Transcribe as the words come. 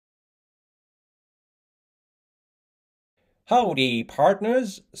Howdy,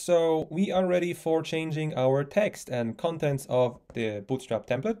 partners! So we are ready for changing our text and contents of the Bootstrap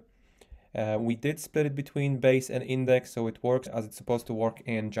template. We did split it between base and index, so it works as it's supposed to work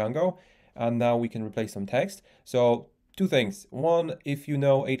in Django. And now we can replace some text. So two things. One, if you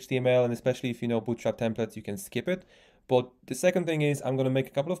know HTML and especially if you know Bootstrap templates, you can skip it. But the second thing is I'm going to make a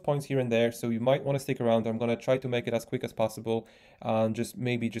couple of points here and there, so you might want to stick around. I'm going to try to make it as quick as possible and just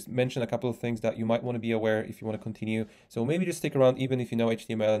mention a couple of things that you might want to be aware if you want to continue. So maybe just stick around even if you know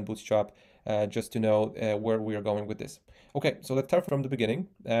HTML and Bootstrap, just to know where we are going with this. Okay, so let's start from the beginning.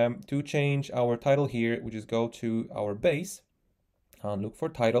 To change our title here, we just go to our base and look for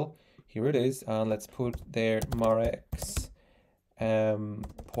title. Here it is, and let's put there Marek's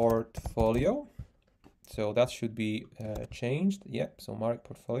portfolio. So that should be changed. Yep, so Marek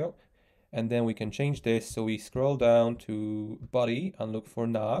portfolio. And then we can change this. So we scroll down to body and look for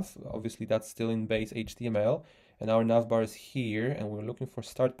nav. Obviously that's still in base HTML. And our nav bar is here and we're looking for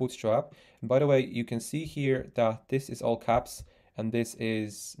start bootstrap. And by the way, you can see here that this is all caps and this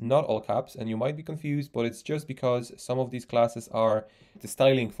is not all caps. And you might be confused, but it's just because some of these classes are the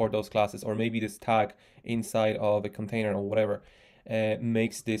styling for those classes, or maybe this tag inside of a container or whatever.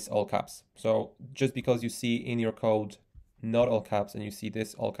 Makes this all caps. So just because you see in your code not all caps and you see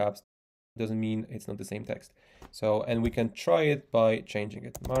this all caps doesn't mean it's not the same text. So, and we can try it by changing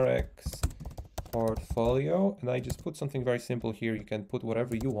it. Marek's portfolio, and I just put something very simple here. You can put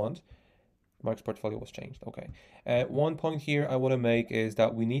whatever you want. Marek's portfolio was changed. Okay. One point here I want to make is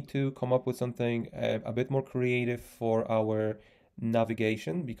that we need to come up with something a bit more creative for our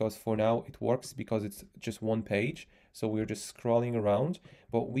navigation, because for now it works because it's just one page, so we're just scrolling around,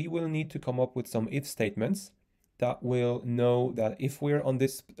 but we will need to come up with some if statements that will know that if we're on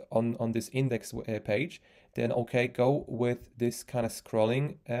this index page, then okay, go with this kind of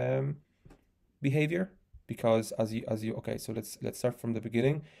scrolling behavior, because as you okay, so let's start from the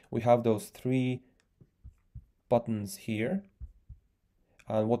beginning. We have those three buttons here,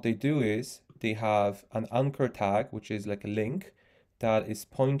 and what they do is they have an anchor tag, which is like a link that is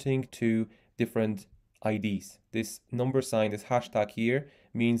pointing to different IDs. This number sign, this hashtag here,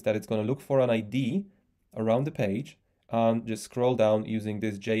 means that it's going to look for an ID around the page and just scroll down using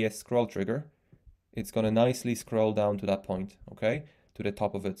this JS scroll trigger. It's going to nicely scroll down to that point, okay, to the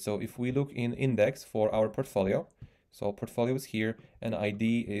top of it. So if we look in index for our portfolio, so portfolio is here and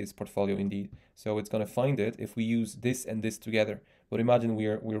ID is portfolio indeed. So it's going to find it if we use this and this together. But imagine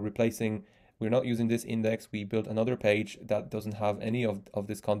we're replacing, we're not using this index, we built another page that doesn't have any of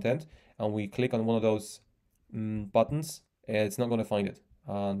this content, and we click on one of those buttons, it's not going to find it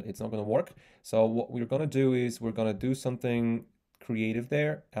and it's not going to work. So what we're going to do is we're going to do something creative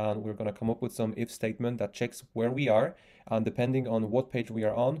there, and we're going to come up with some if statement that checks where we are, and depending on what page we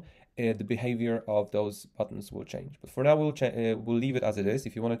are on, the behavior of those buttons will change. But for now we'll leave it as it is.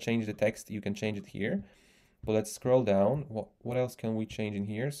 If you want to change the text, you can change it here. But let's scroll down. What else can we change in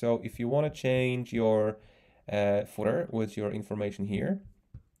here? So if you want to change your footer with your information here,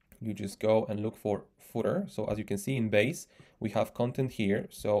 you just go and look for footer. So as you can see in base, we have content here.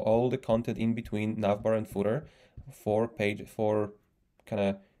 So all the content in between navbar and footer, four kind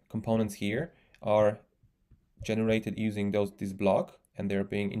of components here, are generated using this block, and they're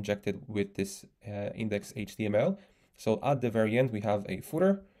being injected with this index HTML. So at the very end, we have a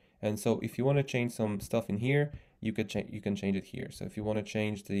footer. And so if you want to change some stuff in here, you can change it here. So if you want to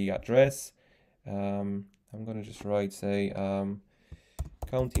change the address, I'm going to just write, say,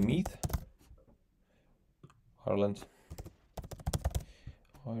 County Meath, Ireland.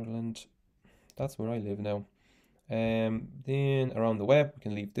 That's where I live now. Then around the web, we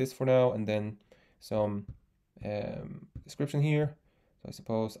can leave this for now, and then some description here. So I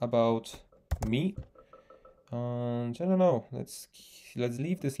suppose about me. And I don't know, let's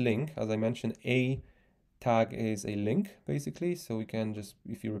leave this link. As I mentioned, a tag is a link basically, so we can just,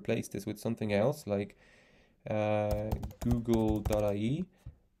 if you replace this with something else like google.ie,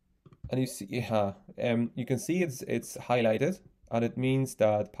 and you see, you can see it's highlighted, and it means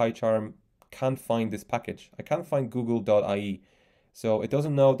that PyCharm can't find this package. I can't find google.ie, so it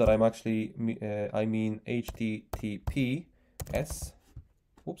doesn't know that I'm actually I mean HTTPS.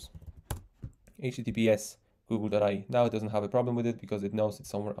 Whoops, HTTPS google.ie. Now it doesn't have a problem with it because it knows it's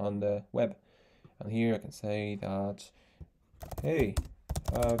somewhere on the web. And here I can say that, hey,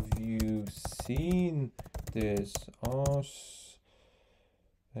 have you seen this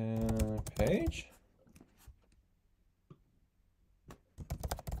page?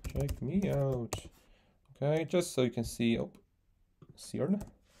 Check me out. Okay, just so you can see,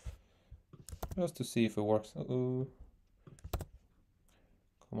 just to see if it works.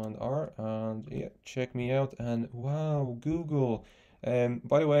 Command R, and yeah, check me out. And wow, Google.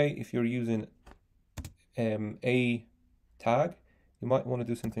 By the way, if you're using a tag, you might want to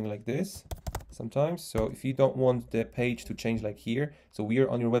do something like this sometimes. So if you don't want the page to change like here, so we are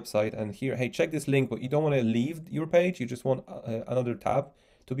on your website and here, hey, check this link, but you don't want to leave your page, you just want another tab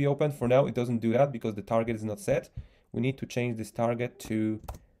to be opened. For now, it doesn't do that because the target is not set. We need to change this target to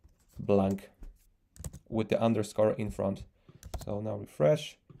blank with the underscore in front. So now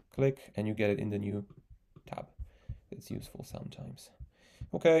refresh, click, and you get it in the new tab. It's useful sometimes.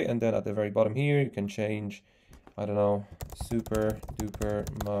 Okay, and then at the very bottom here, you can change, I don't know, Super Duper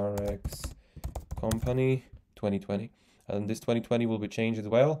Marex Company 2020. And this 2020 will be changed as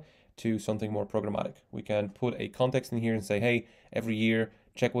well to something more programmatic. We can put a context in here and say, hey, every year,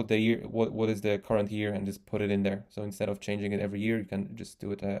 check what the year, what is the current year, and just put it in there. So instead of changing it every year, you can just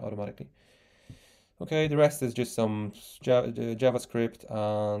do it automatically. Okay, the rest is just some JavaScript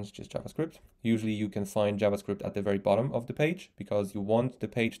and just JavaScript. Usually you can find JavaScript at the very bottom of the page because you want the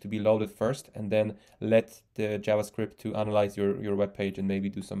page to be loaded first and then let the JavaScript to analyze your web page and maybe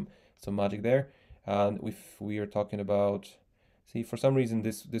do some magic there. And if we are talking about, see, for some reason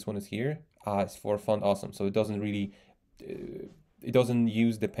this one is here. It's for Font Awesome, so it doesn't really, it doesn't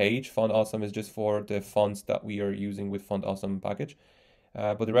use the page. Font Awesome is just for the fonts that we are using with Font Awesome package.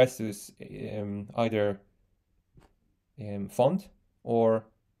 But the rest is either font or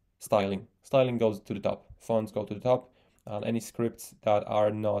styling. Styling goes to the top, fonts go to the top, and any scripts that are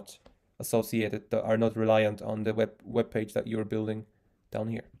not associated, that are not reliant on the web page that you're building down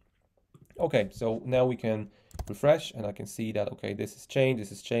here. Okay, so now we can refresh and I can see that, okay, this is changed,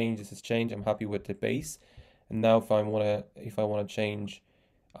 this is changed, this is changed. I'm happy with the base. And now if I wanna change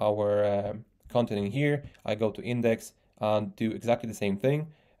our content in here, I go to index and do exactly the same thing.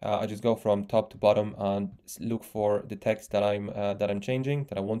 I just go from top to bottom and look for the text that I'm changing,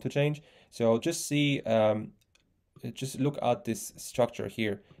 that I want to change. So just see, just look at this structure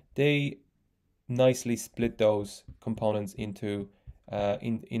here. They nicely split those components into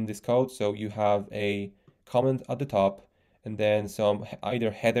in this code. So you have a comment at the top, and then some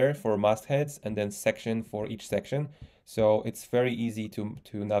either header for mastheads, and then section for each section. So it's very easy to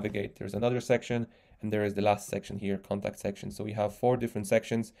navigate. There's another section, and there is the last section here, contact section. So we have 4 different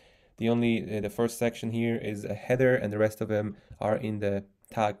sections. The first section here is a header, and the rest of them are in the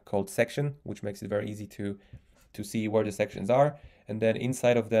tag called section, which makes it very easy to see where the sections are. And then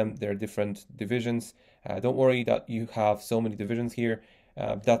inside of them, there are different divisions. Don't worry that you have so many divisions here.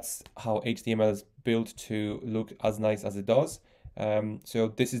 That's how HTML is built to look as nice as it does. So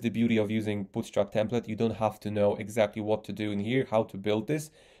this is the beauty of using Bootstrap template. You don't have to know exactly what to do in here, how to build this.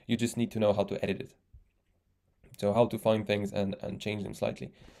 You just need to know how to edit it. So how to find things and change them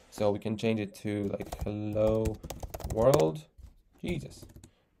slightly. So we can change it to like hello world. Jesus.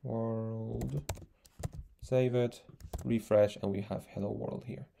 World. Save it, refresh, and we have hello world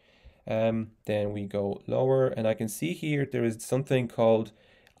here. Then we go lower, and I can see here there is something called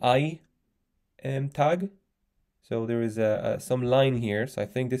I tag. So there is some line here. So I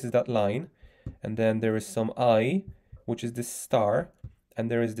think this is that line. And then there is some I, which is this star.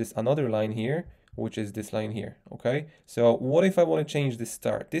 And there is this another line here, which is this line here. Okay. So what if I want to change this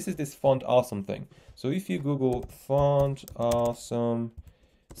star? This is this font awesome thing. So if you Google font awesome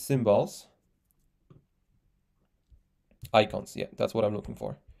symbols, icons, yeah, that's what I'm looking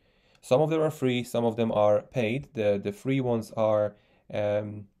for. Some of them are free, some of them are paid. The free ones are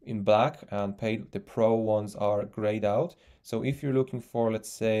in black, and paid, the pro ones are grayed out. So if you're looking for, let's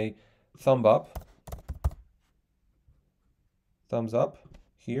say, thumbs up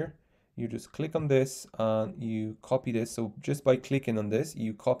here, you just click on this and you copy this. So just by clicking on this,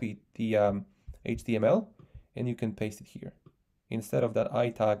 you copy the HTML and you can paste it here. Instead of that I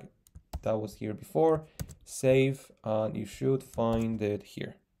tag that was here before, save, and you should find it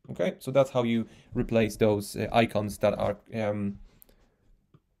here. Okay, so that's how you replace those icons that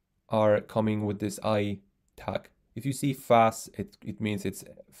are coming with this I tag. If you see fast, it means it's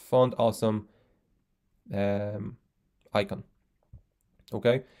font awesome icon.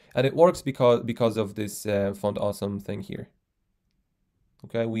 Okay, and it works because of this font awesome thing here.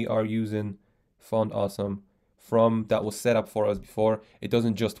 Okay, we are using font awesome from that was set up for us before. It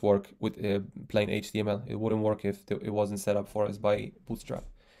doesn't just work with plain HTML. It wouldn't work if it wasn't set up for us by Bootstrap.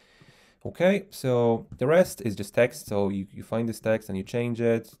 Okay, so the rest is just text. So you find this text and you change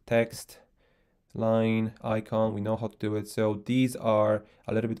it. Text, line, icon, we know how to do it. So these are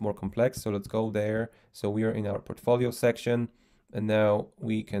a little bit more complex. So let's go there. So we are in our portfolio section. And now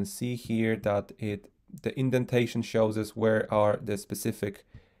we can see here that the indentation shows us where are the specific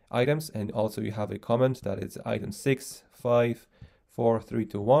items, and also you have a comment that is item 6, 5, 4, 3,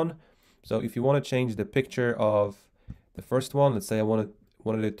 2, 1. So if you want to change the picture of the first one, let's say I wanted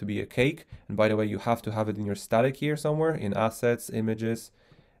it to be a cake, and by the way, you have to have it in your static here somewhere in assets, images,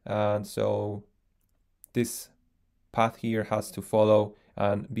 and so this path here has to follow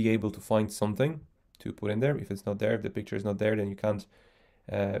and be able to find something to put in there. If it's not there, if the picture is not there, then you can't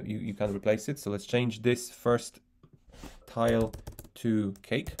you can't replace it. So let's change this first tile to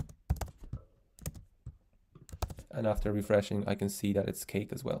cake, and after refreshing I can see that it's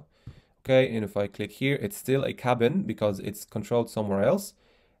cake as well. Okay, and if I click here, it's still a cabin because it's controlled somewhere else,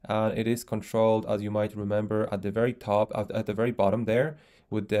 and it is controlled, as you might remember, at the very top, at the very bottom there,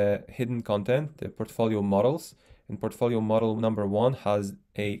 with the hidden content, the portfolio models. And portfolio model number 1 has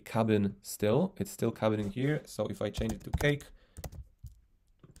a cabin still. It's still cabining here. So if I change it to cake,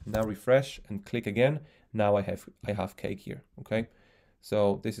 now refresh and click again, now I have cake here. Okay,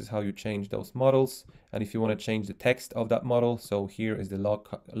 so this is how you change those models. And if you want to change the text of that model, so here is the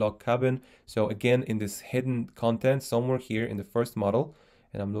log cabin. So again, in this hidden content somewhere here in the first model,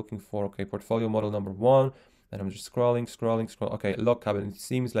 and I'm looking for, okay, portfolio model number 1, and I'm just scrolling. Okay, log cabin. It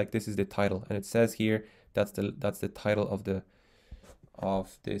seems like this is the title, and it says here that's the title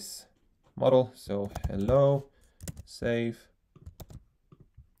of this model. So hello, save,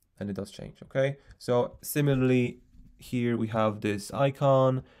 and it does change. Okay, so similarly here we have this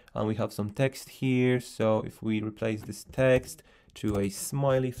icon and we have some text here. So if we replace this text to a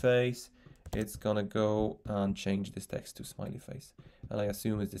smiley face, it's gonna go and change this text to smiley face, and I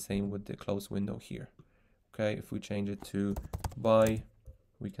assume it's the same with the close window here. Okay, if we change it to buy,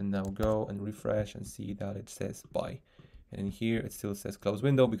 we can now go and refresh and see that it says buy, and in here it still says close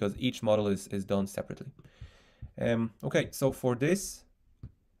window because each model is done separately. Okay, so for this,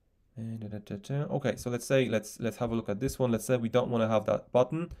 okay, so let's say let's have a look at this one. Let's say we don't want to have that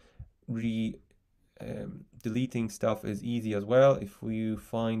button. Deleting stuff is easy as well. If we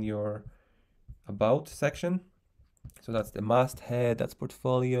find your about section, so that's the masthead, that's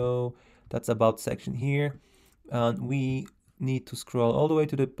portfolio, that's about section here, and we need to scroll all the way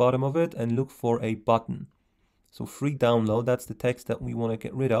to the bottom of it and look for a button. So free download, that's the text that we want to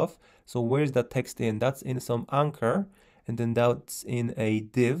get rid of. So where's that text in? That's in some anchor, and then that's in a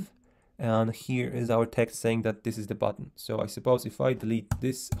div. And here is our text saying that this is the button. So I suppose if I delete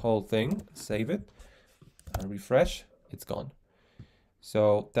this whole thing, save it, and refresh, it's gone.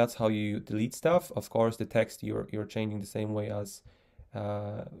 So that's how you delete stuff. Of course, the text you're changing the same way as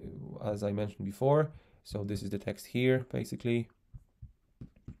I mentioned before. So this is the text here, basically.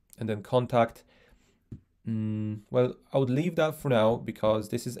 And then contact. Well, I would leave that for now because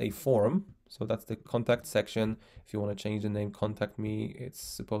this is a form. So that's the contact section. If you want to change the name, contact me.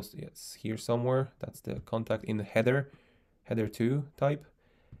 It's here somewhere. That's the contact in the header 2 type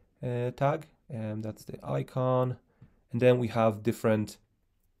tag. And that's the icon. And then we have different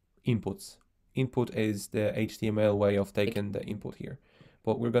inputs. Input is the HTML way of taking the input here.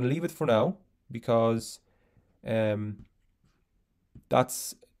 But we're going to leave it for now because we're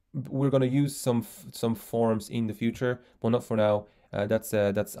going to use some forms in the future, but not for now. That's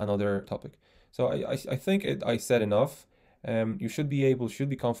another topic. So I think I said enough. You should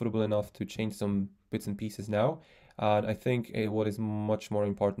be comfortable enough to change some bits and pieces now. And I think what is much more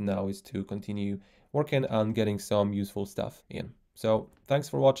important now is to continue working on getting some useful stuff in. So thanks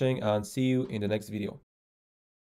for watching and see you in the next video.